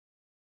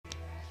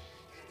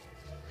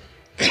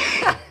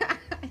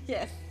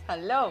Yes,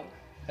 hello.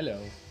 Hello.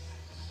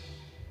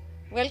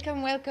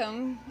 Welcome,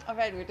 welcome. All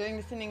right, we're doing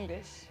this in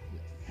English.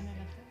 Yes.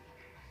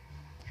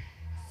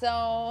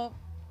 So,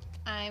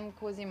 I'm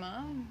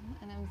Cosima,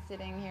 and I'm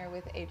sitting here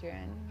with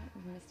Adrian,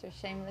 Mr.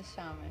 Shameless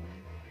Shaman.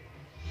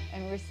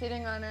 And we're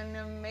sitting on an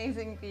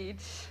amazing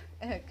beach,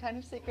 a kind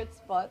of secret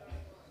spot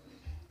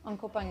on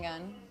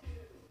Kopangan.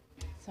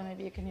 So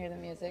maybe you can hear the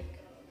music.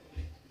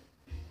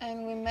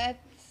 And we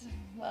met,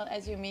 well,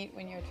 as you meet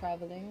when you're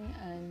traveling.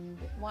 And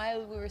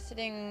while we were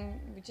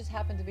sitting, we just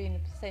happened to be in the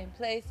same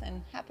place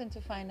and happened to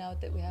find out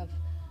that we have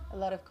a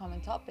lot of common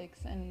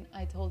topics. And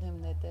I told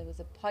him that there was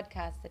a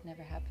podcast that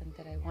never happened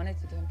that I wanted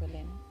to do in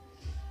Berlin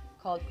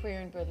called Queer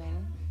in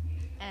Berlin.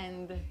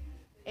 And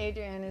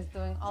Adrian is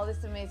doing all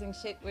this amazing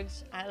shit,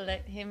 which I'll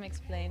let him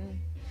explain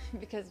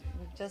because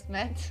we've just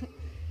met.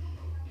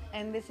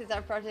 And this is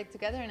our project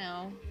together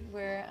now.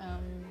 We're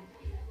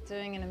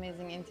doing an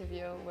amazing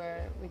interview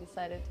where we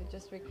decided to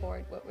just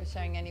record what we're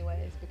sharing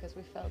anyways because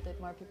we felt that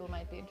more people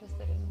might be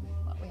interested in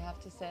what we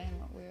have to say and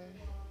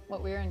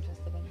what we're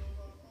interested in.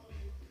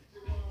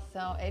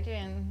 So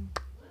Adrian,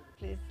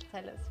 please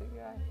tell us who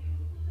you are.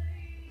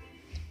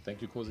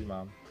 Thank you,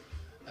 Cosima.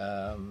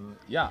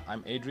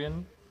 I'm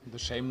Adrian, the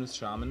Shameless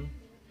Shaman.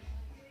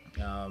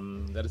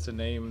 That is a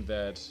name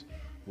that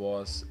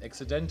was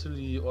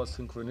accidentally or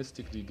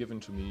synchronistically given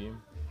to me,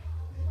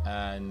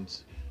 and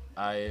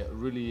I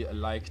really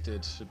liked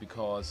it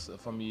because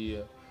for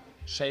me,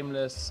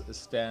 shameless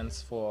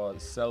stands for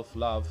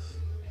self-love,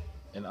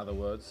 in other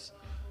words,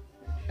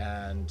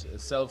 and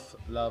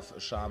self-love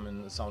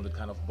shaman sounded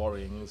kind of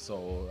boring,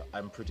 so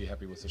I'm pretty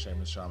happy with the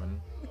Shameless Shaman.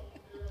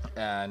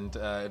 And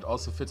it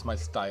also fits my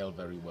style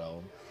very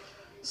well.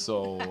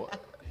 So,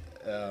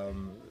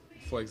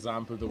 for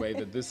example, the way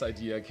that this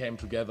idea came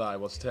together, I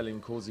was telling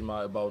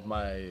Cosima about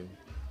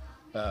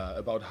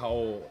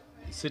how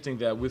sitting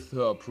there with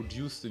her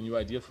produced a new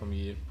idea for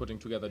me, putting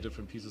together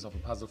different pieces of a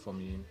puzzle for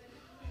me.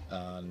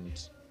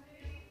 And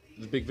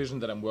the big vision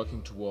that I'm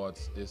working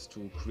towards is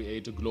to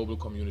create a global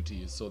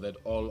community so that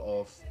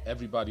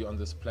everybody on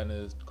this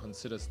planet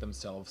considers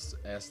themselves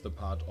as the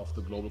part of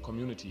the global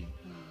community.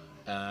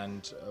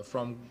 And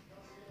from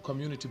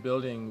community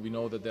building, we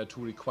know that there are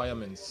two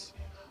requirements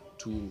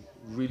to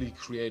really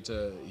create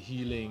a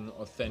healing,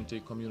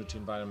 authentic community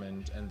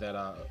environment,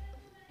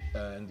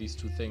 and these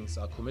two things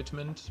are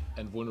commitment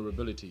and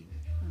vulnerability.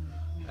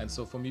 And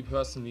so for me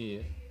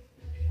personally,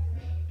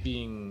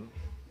 being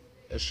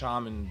a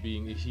shaman,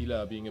 being a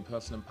healer, being a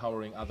person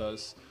empowering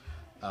others,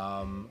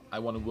 I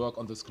want to work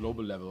on this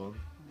global level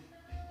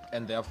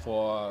and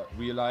therefore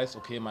realize,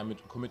 okay, my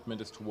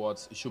commitment is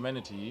towards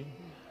humanity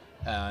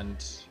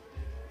and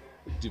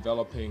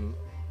developing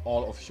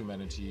all of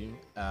humanity,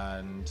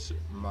 and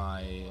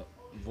my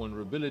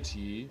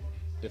vulnerability,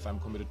 if I'm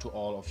committed to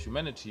all of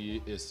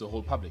humanity, is the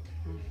whole public.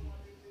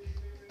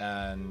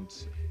 And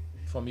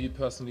for me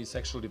personally,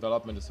 sexual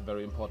development is a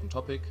very important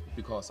topic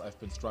because I've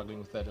been struggling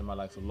with that in my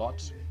life a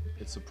lot.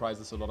 It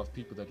surprises a lot of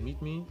people that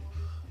meet me,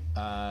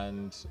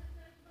 and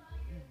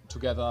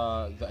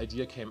together the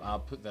idea came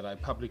up that I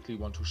publicly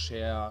want to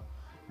share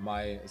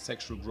my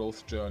sexual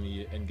growth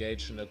journey,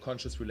 engage in a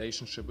conscious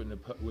relationship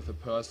with a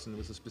person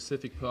with a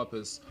specific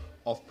purpose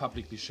of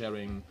publicly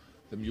sharing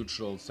the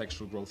mutual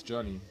sexual growth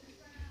journey.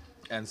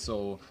 And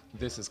so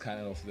this is kind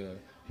of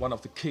one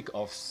of the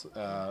kick-offs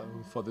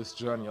for this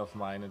journey of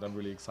mine, and I'm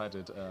really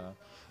excited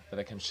that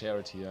I can share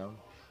it here.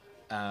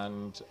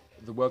 And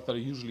the work that I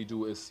usually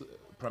do is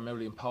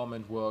primarily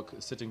empowerment work,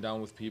 sitting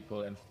down with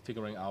people and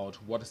figuring out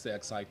what is their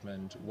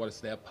excitement, what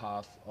is their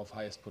path of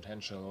highest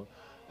potential,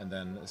 and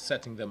then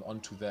setting them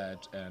onto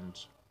that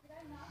and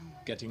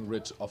getting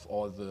rid of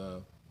all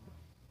the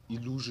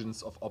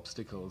illusions of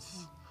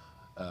obstacles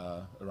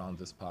around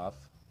this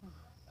path.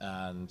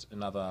 And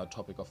another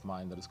topic of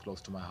mine that is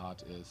close to my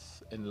heart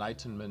is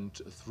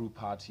enlightenment through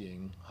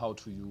partying, how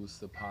to use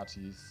the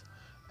parties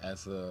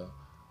as a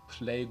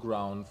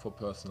playground for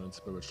personal and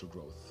spiritual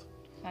growth.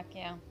 Fuck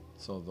yeah.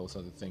 So those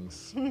are the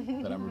things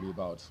that I'm really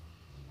about.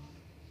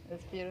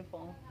 That's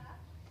beautiful.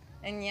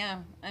 And yeah,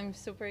 I'm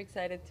super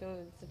excited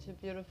too. It's such a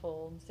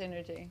beautiful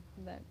synergy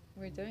that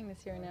we're doing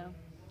this here now.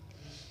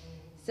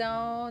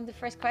 So the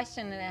first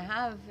question that I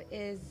have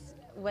is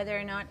whether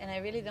or not, and I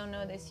really don't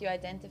know this, you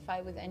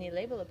identify with any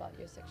label about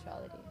your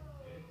sexuality.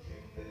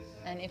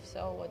 And if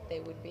so, what they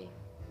would be.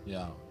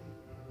 Yeah.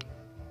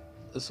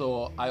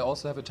 So I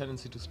also have a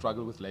tendency to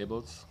struggle with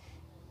labels.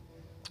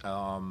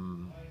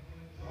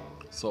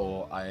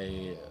 So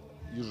I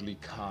usually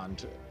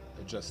can't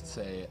just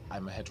say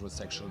I'm a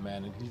heterosexual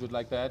man and leave it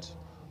like that.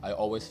 I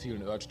always feel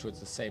an urge to at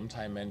the same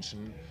time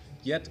mention,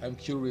 yet I'm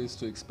curious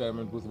to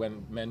experiment with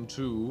men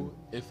too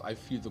if I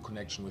feel the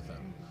connection with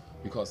them.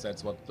 Because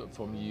that's what,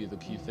 for me, the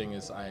key thing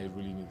is. I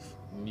really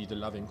need a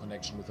loving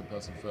connection with the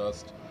person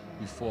first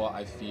before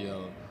I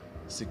feel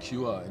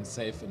secure and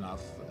safe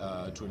enough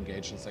to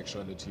engage in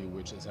sexuality,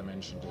 which, as I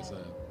mentioned, is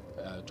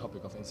a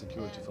topic of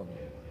insecurity for me.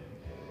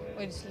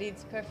 Which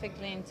leads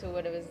perfectly into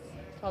what I was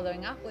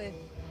following up with,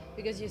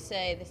 because you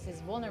say this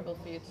is vulnerable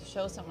for you to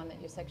show someone that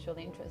you're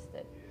sexually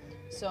interested.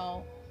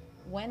 So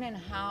when and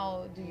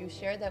how do you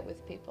share that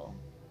with people,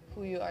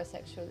 who you are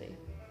sexually?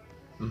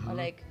 Or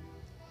like,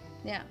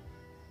 yeah.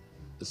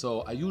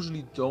 So I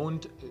usually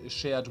don't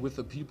share it with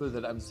the people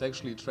that I'm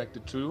sexually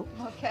attracted to.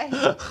 Okay,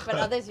 but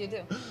others you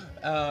do.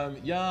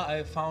 Yeah,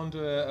 I found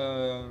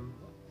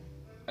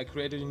I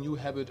created a new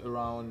habit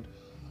around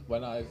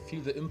when I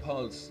feel the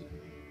impulse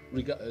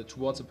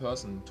towards a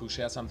person to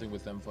share something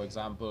with them. For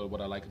example,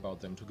 what I like about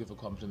them, to give a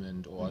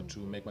compliment, or to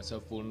make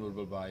myself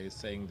vulnerable by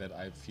saying that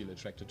I feel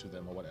attracted to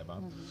them or whatever.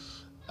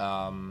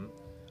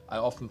 I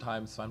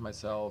oftentimes find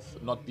myself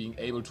not being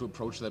able to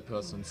approach that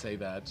person and say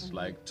that,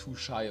 like too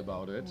shy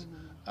about it.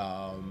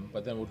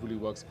 But then what really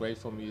works great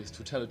for me is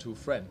to tell it to a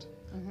friend.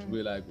 To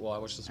be like, well, I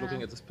was just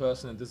looking at this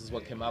person and this is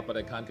what came up, but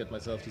I can't get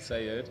myself to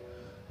say it.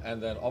 And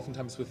then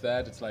oftentimes with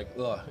that, it's like,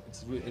 ugh,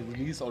 it's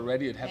released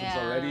already, it happens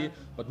already.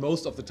 But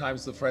most of the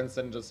times the friends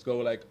then just go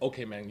like,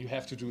 okay, man, you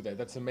have to do that.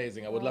 That's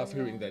amazing. I would love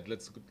hearing that.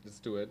 Let's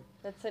do it.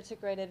 That's such a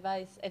great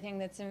advice. I think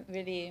that's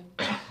really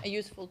a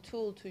useful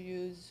tool to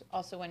use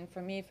also when,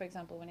 for me, for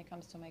example, when it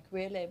comes to my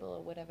career label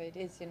or whatever it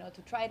is, you know,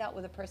 to try it out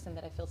with a person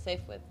that I feel safe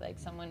with, like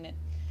someone that,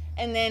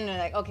 and then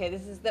like, okay,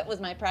 that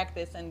was my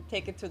practice, and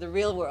take it to the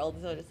real world,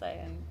 so to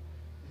say,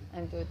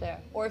 and do it there.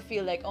 Or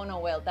feel like, oh no,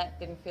 well, that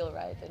didn't feel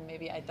right, and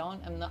maybe I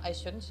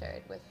shouldn't share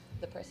it with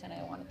the person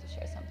I wanted to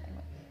share something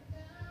with.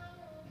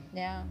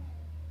 Yeah.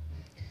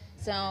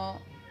 So,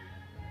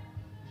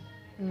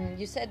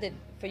 you said that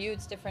for you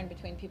it's different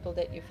between people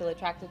that you feel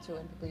attracted to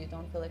and people you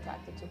don't feel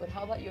attracted to, but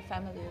how about your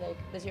family? Like,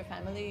 does your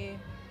family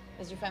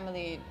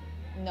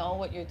know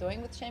what you're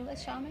doing with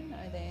Shameless Shaman?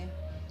 Are they...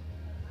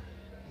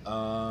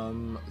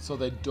 So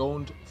they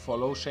don't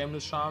follow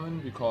Shameless Shaman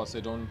because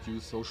they don't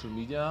use social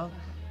media.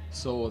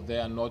 So they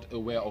are not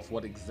aware of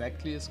what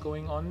exactly is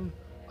going on.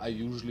 I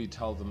usually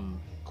tell them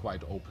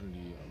quite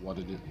openly what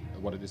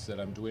it is that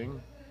I'm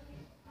doing.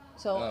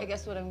 So I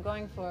guess what I'm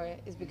going for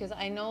is because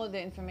I know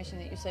the information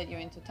that you said you're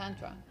into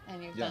Tantra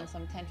and you've done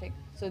some tantric.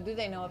 So do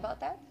they know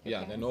about that?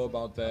 Yeah, they know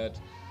about that.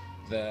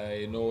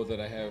 They know that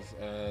I have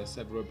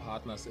several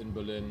partners in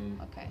Berlin.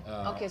 Okay.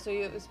 Okay, so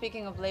you,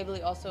 speaking of label,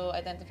 you also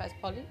identify as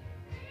poly?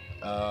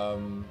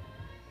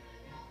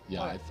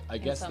 Yeah, I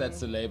guess that's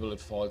the label it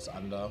falls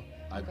under.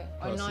 Okay.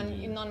 Or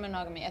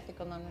non-monogamy,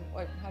 ethical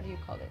or how do you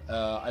call it?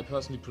 I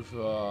personally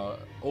prefer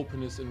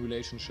openness in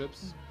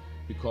relationships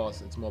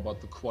because it's more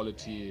about the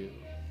quality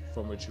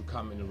from which you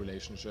come in a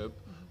relationship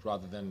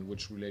rather than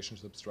which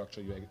relationship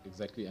structure you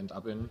exactly end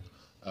up in.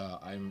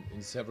 I'm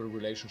in several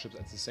relationships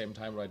at the same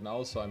time right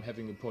now, so I'm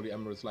having a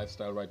polyamorous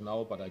lifestyle right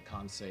now, but I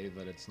can't say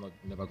that it's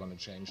never going to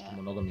change to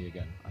monogamy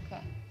again.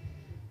 Okay.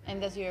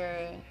 And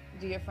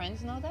do your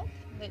friends know that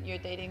you're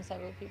dating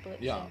several people at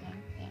the same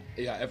time?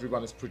 Yeah,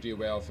 everyone is pretty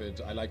aware of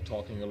it. I like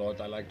talking a lot.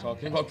 I like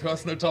talking about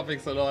personal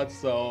topics a lot.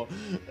 So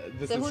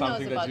this is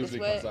something that usually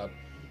comes up.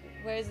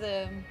 Where's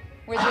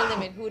your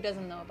limit? Who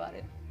doesn't know about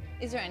it?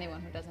 Is there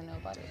anyone who doesn't know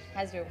about it?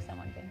 Has there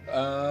someone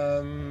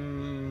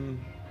been?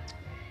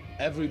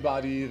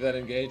 Everybody that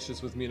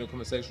engages with me in a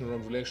conversation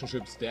around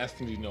relationships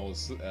definitely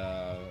knows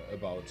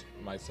about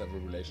my several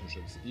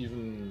relationships.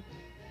 Even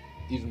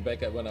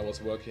back when I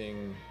was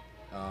working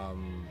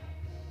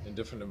in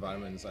different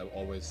environments, I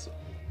always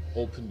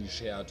openly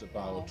shared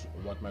about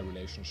what my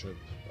relationship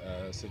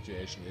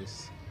situation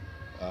is,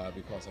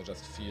 because I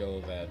just feel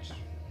that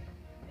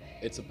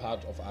it's a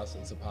part of us,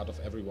 it's a part of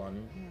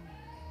everyone.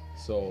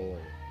 So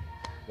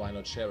why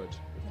not share it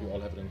if we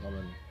all have it in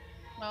common?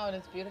 Oh,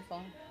 that's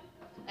beautiful.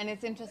 And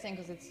it's interesting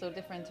because it's so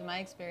different to my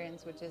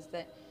experience, which is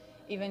that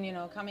even, you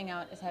know, coming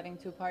out as having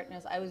two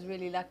partners, I was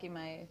really lucky.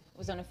 I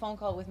was on a phone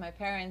call with my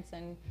parents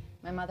and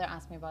my mother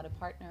asked me about a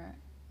partner.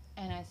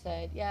 And I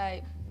said, yeah,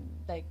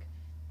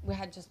 we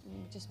had just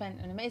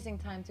spent an amazing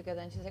time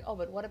together. And she's like, oh,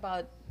 but what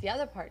about the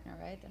other partner,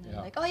 right? And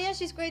I'm like, oh yeah,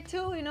 she's great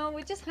too. You know,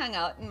 we just hung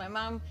out. And my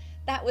mom,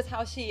 that was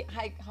how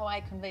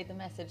I conveyed the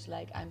message,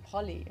 like, I'm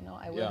poly, you know,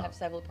 I will have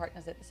several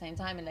partners at the same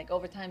time. And like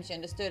over time she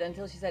understood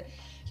until she said,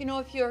 you know,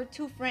 if your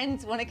two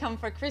friends want to come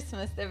for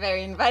Christmas, they're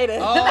very invited.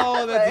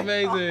 Oh, that's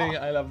amazing.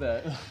 I love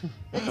that.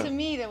 But to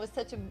me, that was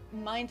such a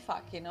mind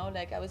fuck, you know,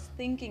 like I was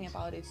thinking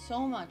about it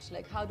so much,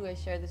 like how do I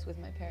share this with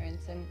my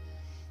parents and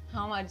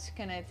how much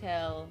can I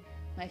tell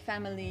my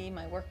family,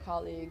 my work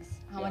colleagues,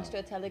 how much do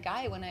I tell a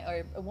guy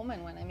or a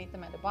woman when I meet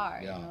them at a bar,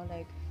 you know,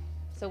 like.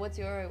 So what's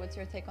your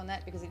take on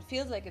that? Because it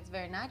feels like it's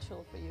very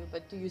natural for you,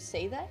 but do you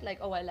say that? Like,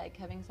 oh, I like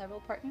having several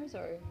partners,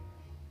 or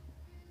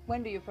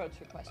when do you approach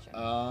your question?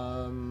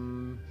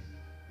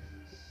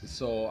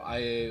 So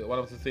one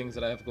of the things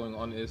that I have going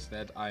on is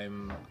that I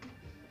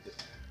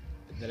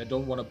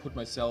don't want to put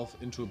myself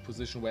into a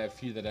position where I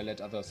feel that I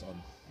let others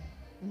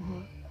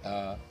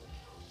on.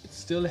 It's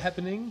still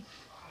happening.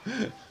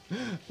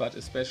 But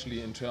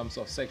especially in terms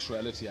of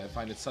sexuality, I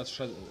find it such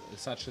a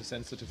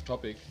sensitive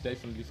topic,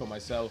 definitely for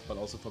myself, but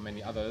also for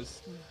many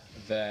others,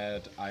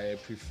 that I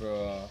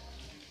prefer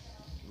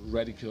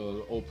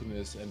radical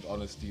openness and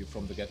honesty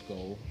from the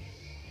get-go,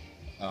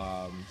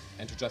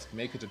 and to just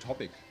make it a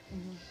topic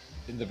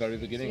in the very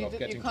beginning of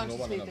getting to know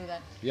one another. Do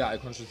that? Yeah, I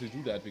consciously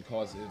do that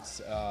because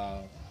it's,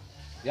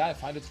 I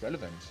find it's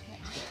relevant.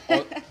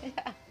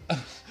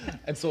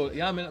 And so,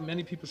 yeah,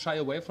 many people shy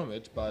away from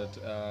it, but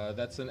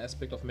that's an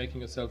aspect of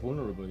making yourself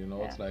vulnerable, you know?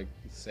 Yeah. It's like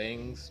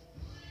saying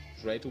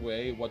straight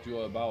away what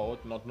you're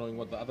about, not knowing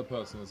what the other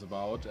person is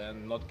about,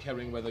 and not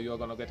caring whether you're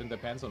gonna get in their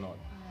pants or not.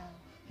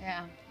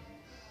 Yeah.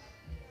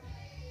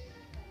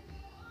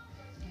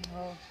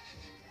 Oh.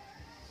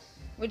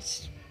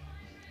 Which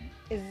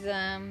is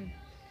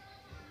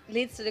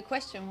leads to the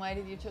question: why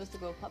did you choose to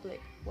go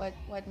public?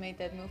 What made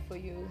that move for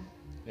you?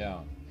 Yeah.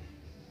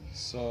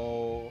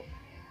 So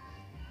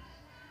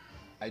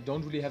I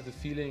don't really have the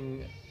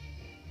feeling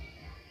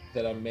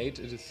that I made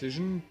a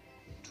decision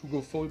to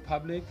go full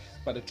public,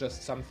 but it's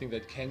just something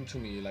that came to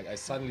me. Like I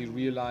suddenly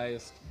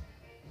realized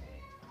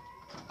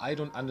I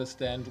don't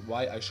understand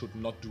why I should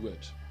not do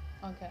it.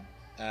 Okay.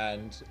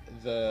 And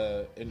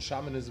in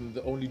shamanism,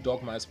 the only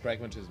dogma is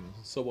pragmatism.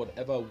 So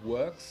whatever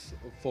works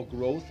for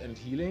growth and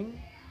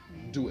healing,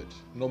 do it.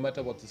 No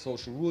matter what the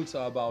social rules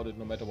are about it,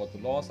 no matter what the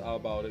laws are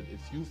about it.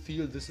 If you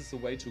feel this is the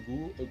way to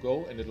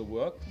go and it'll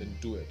work, then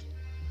do it.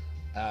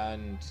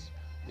 And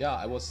yeah,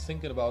 I was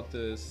thinking about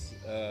this,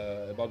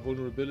 about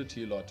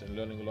vulnerability a lot and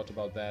learning a lot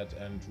about that,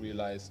 and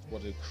realized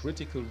what a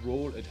critical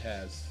role it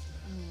has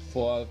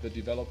for the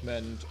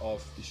development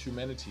of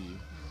humanity.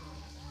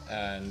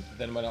 And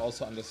then when I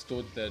also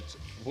understood that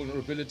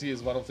vulnerability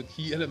is one of the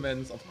key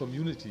elements of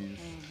communities,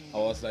 I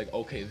was like,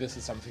 okay, this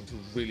is something to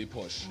really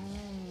push.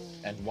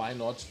 And why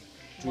not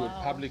do it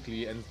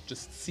publicly and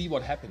just see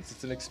what happens?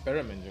 It's an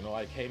experiment, you know.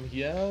 I came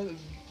here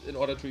in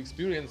order to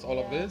experience all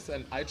of this,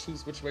 and I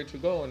choose which way to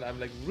go. And I'm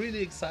like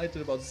really excited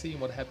about seeing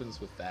what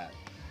happens with that.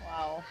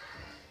 Wow.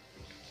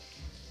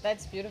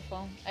 That's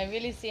beautiful. I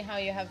really see how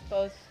you have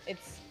both.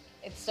 It's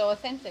so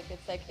authentic.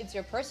 It's like it's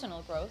your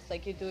personal growth.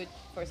 Like you do it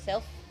for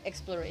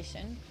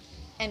self-exploration,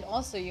 and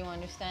also you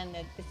understand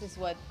that this is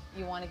what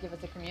you want to give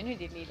as a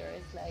community leader.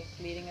 It's like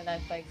leading a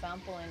life by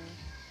example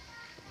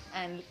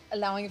and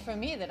allowing for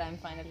me that I'm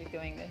finally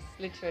doing this,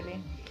 literally.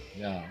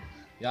 Yeah,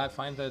 I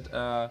find that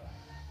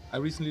I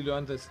recently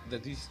learned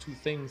that these two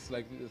things,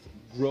 like the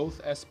growth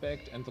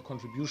aspect and the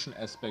contribution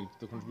aspect,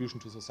 the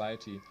contribution to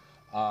society,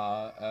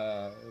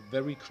 are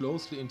very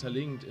closely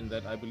interlinked. In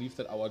that I believe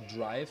that our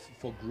drive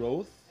for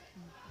growth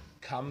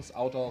comes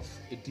out of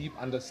a deep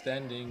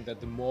understanding that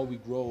the more we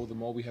grow, the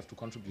more we have to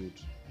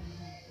contribute.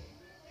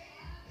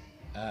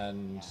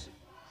 And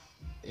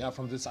yeah,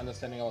 from this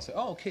understanding I was like,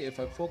 oh, okay, if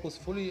I focus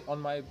fully on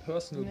my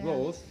personal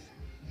growth,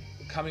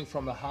 coming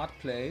from a hard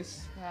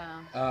place,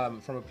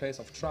 from a place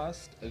of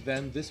trust,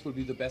 then this will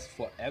be the best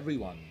for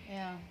everyone.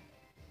 Yeah.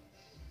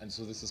 And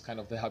so this is kind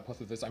of the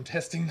hypothesis I'm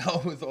testing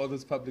now with all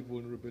this public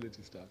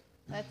vulnerability stuff.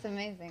 That's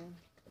amazing.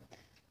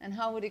 And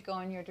how would it go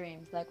in your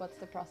dreams? Like, what's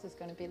the process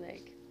going to be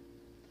like?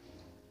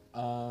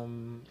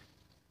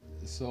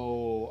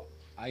 So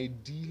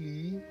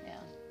ideally,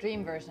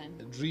 dream version.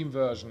 A dream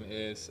version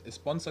is a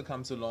sponsor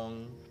comes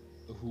along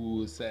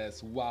who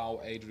says, wow,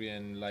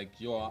 Adrian, like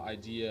your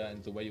idea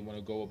and the way you want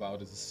to go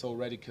about it is so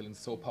radical and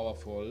so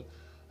powerful.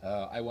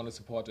 I want to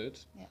support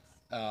it.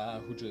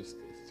 Yes. Who just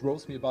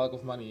throws me a bulk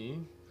of money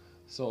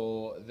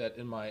so that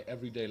in my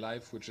everyday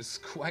life, which is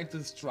quite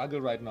the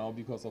struggle right now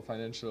because of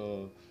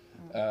financial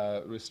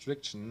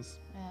restrictions,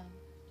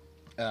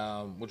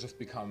 would just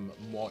become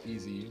more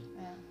easy.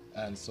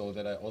 And so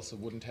that I also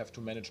wouldn't have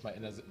to manage my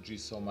energy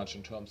so much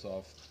in terms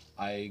of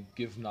I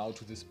give now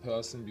to this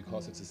person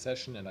because it's a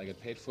session and I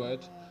get paid for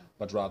it,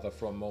 but rather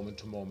from moment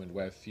to moment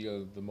where I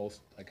feel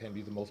I can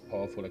be the most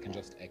powerful, I can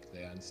just act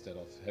there instead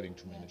of having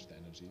to manage the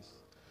energies.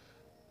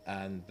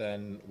 And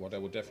then what I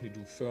would definitely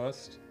do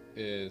first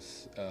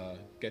is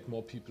get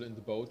more people in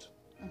the boat.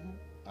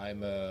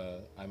 I'm a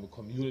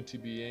community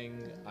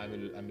being, I'm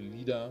a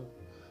leader,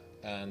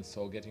 and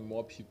so getting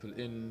more people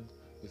in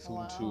with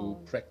whom to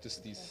practice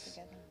these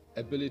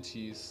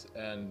abilities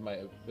and my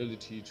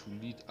ability to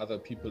lead other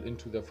people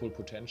into their full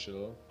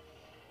potential,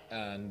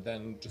 and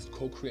then just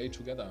co-create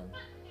together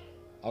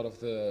out of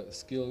the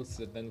skills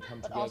that then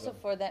come together. Also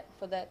for that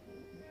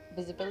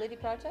visibility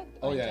project?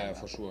 Oh yeah,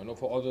 for sure. No,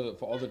 for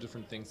all the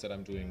different things that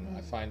I'm doing,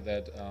 I find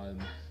that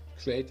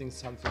creating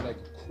something like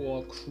a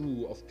core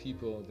crew of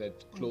people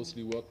that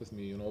closely work with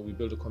me. You know, we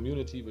build a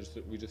community, which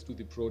we just do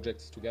the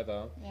projects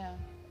together. Yeah.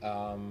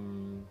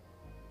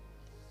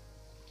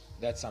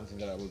 That's something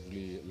that I would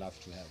really love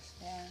to have.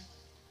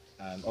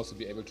 Yeah. And also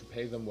be able to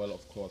pay them well,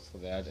 of course, for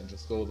that, and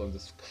just go on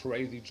this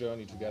crazy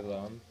journey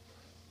together,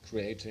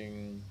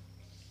 creating,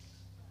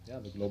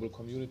 the global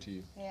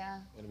community. Yeah.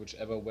 In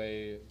whichever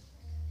way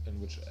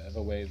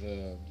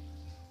the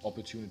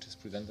opportunities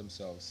present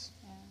themselves,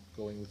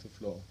 going with the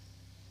flow.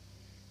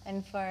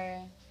 And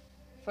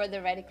for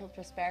the Radical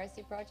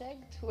Prosperity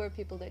Project, who are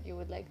people that you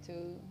would like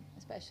to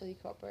especially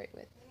cooperate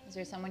with? Is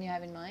there someone you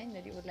have in mind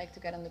that you would like to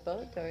get on the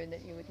boat, or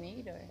that you would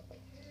need, or?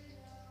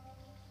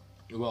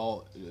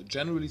 Well,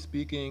 generally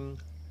speaking,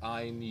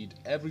 I need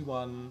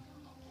everyone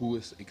who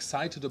is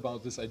excited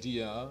about this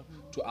idea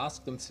to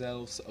ask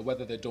themselves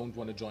whether they don't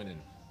want to join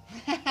in.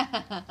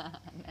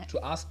 To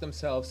ask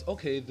themselves,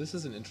 okay, this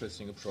is an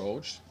interesting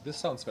approach. This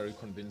sounds very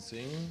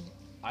convincing.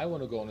 I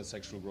want to go on a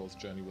sexual growth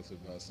journey with a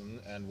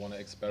person and want to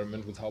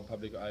experiment with how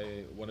public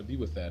I want to be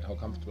with that, how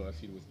comfortable I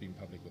feel with being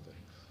public with it.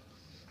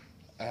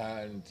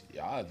 And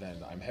yeah, then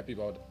I'm happy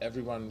about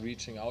everyone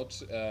reaching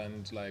out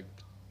and like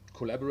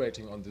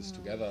collaborating on this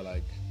together.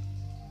 Like,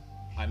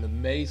 I'm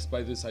amazed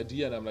by this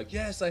idea, and I'm like,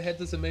 yes, I had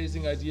this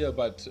amazing idea,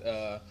 but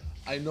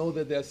I know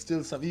that there's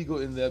still some ego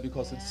in there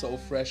because it's so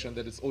fresh, and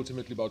that it's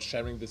ultimately about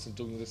sharing this and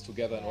doing this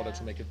together in order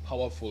to make it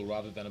powerful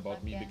rather than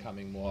about me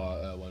becoming more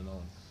well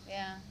known.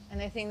 Yeah,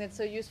 and I think that's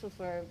so useful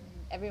for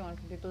everyone,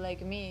 for people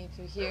like me,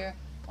 to hear,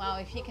 wow,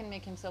 if he can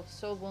make himself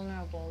so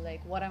vulnerable,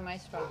 like what are my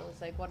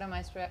struggles? Like what are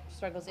my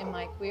struggles in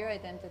my queer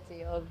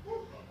identity of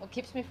what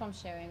keeps me from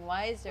sharing?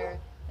 Why is there,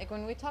 like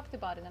when we talked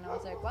about it and I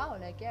was like, wow,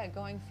 like yeah,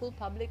 going full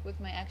public with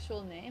my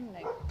actual name,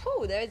 like,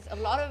 phew, there's a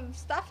lot of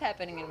stuff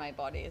happening in my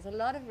body. There's a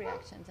lot of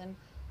reactions, and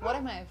what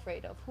am I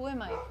afraid of? Who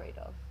am I afraid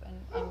of?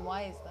 And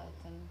why is that?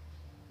 And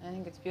I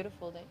think it's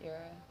beautiful that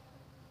you're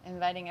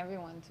inviting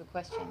everyone to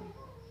question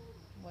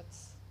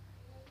what's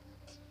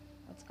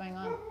going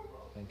on.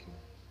 Thank you.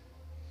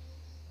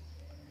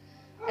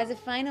 As a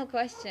final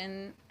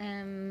question,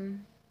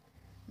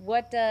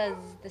 what does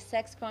the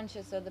sex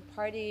conscious or the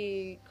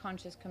party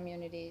conscious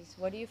communities,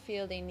 what do you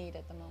feel they need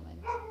at the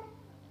moment?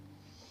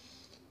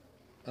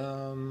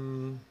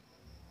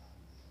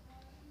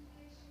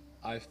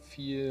 I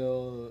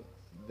feel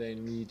they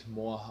need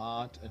more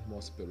heart and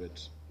more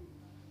spirit.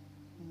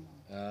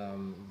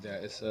 There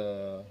is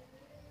a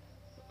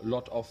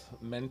lot of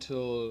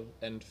mental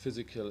and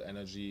physical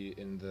energy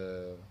in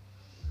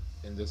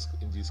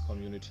these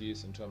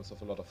communities in terms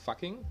of a lot of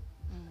fucking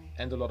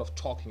and a lot of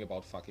talking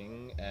about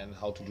fucking and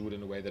how to do it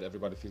in a way that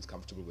everybody feels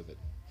comfortable with it.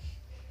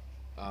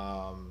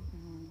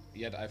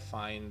 Yet I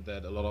find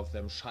that a lot of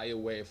them shy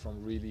away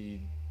from really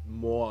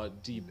more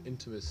deep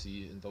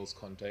intimacy in those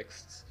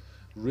contexts,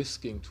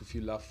 risking to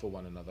feel love for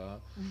one another,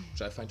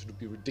 which I find to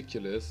be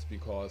ridiculous,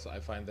 because I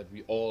find that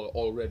we all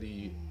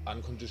already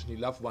unconditionally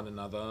love one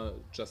another,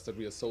 just that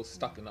we are so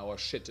stuck in our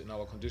shit, in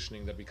our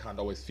conditioning, that we can't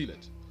always feel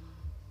it.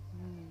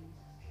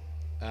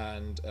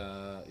 And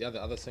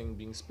the other thing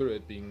being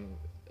spirit,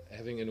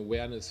 having an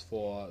awareness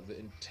for the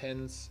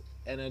intense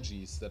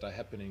energies that are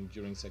happening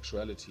during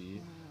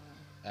sexuality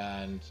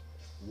and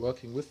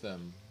working with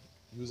them,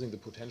 using the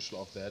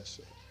potential of that.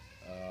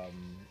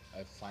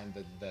 I find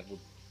that would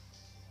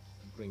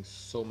bring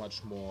so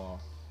much more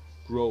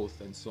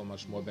growth and so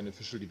much more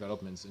beneficial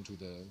developments into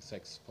the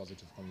sex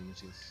positive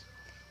communities.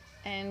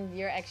 And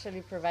you're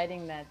actually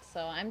providing that.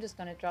 So I'm just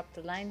going to drop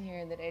the line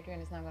here that Adrian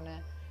is now going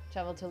to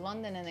travel to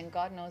London, and then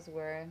God knows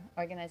we're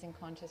organizing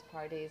conscious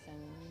parties and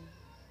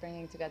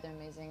bringing together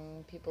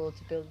amazing people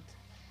to build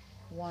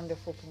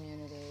wonderful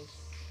communities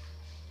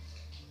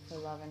for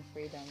love and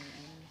freedom.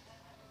 And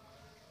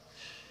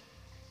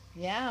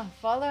yeah,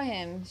 follow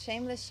him,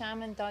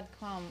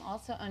 shamelessshaman.com,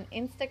 also on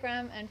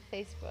Instagram and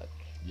Facebook.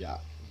 Yeah,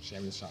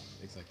 Shameless Shaman,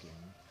 exactly.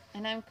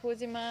 And I'm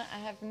Cosima. I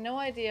have no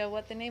idea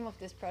what the name of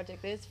this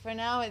project is. For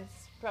now,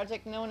 it's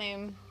Project No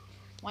Name.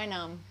 Why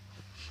not?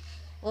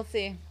 We'll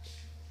see.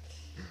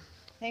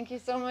 Thank you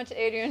so much,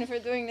 Adrian, for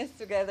doing this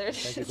together.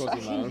 Thank you, It's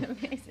Cosima.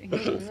 fucking amazing.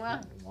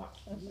 Mwah.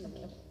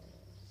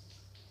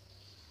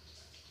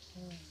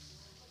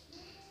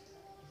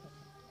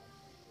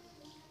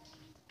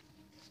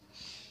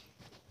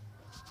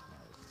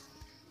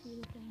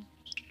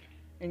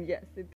 And yes, it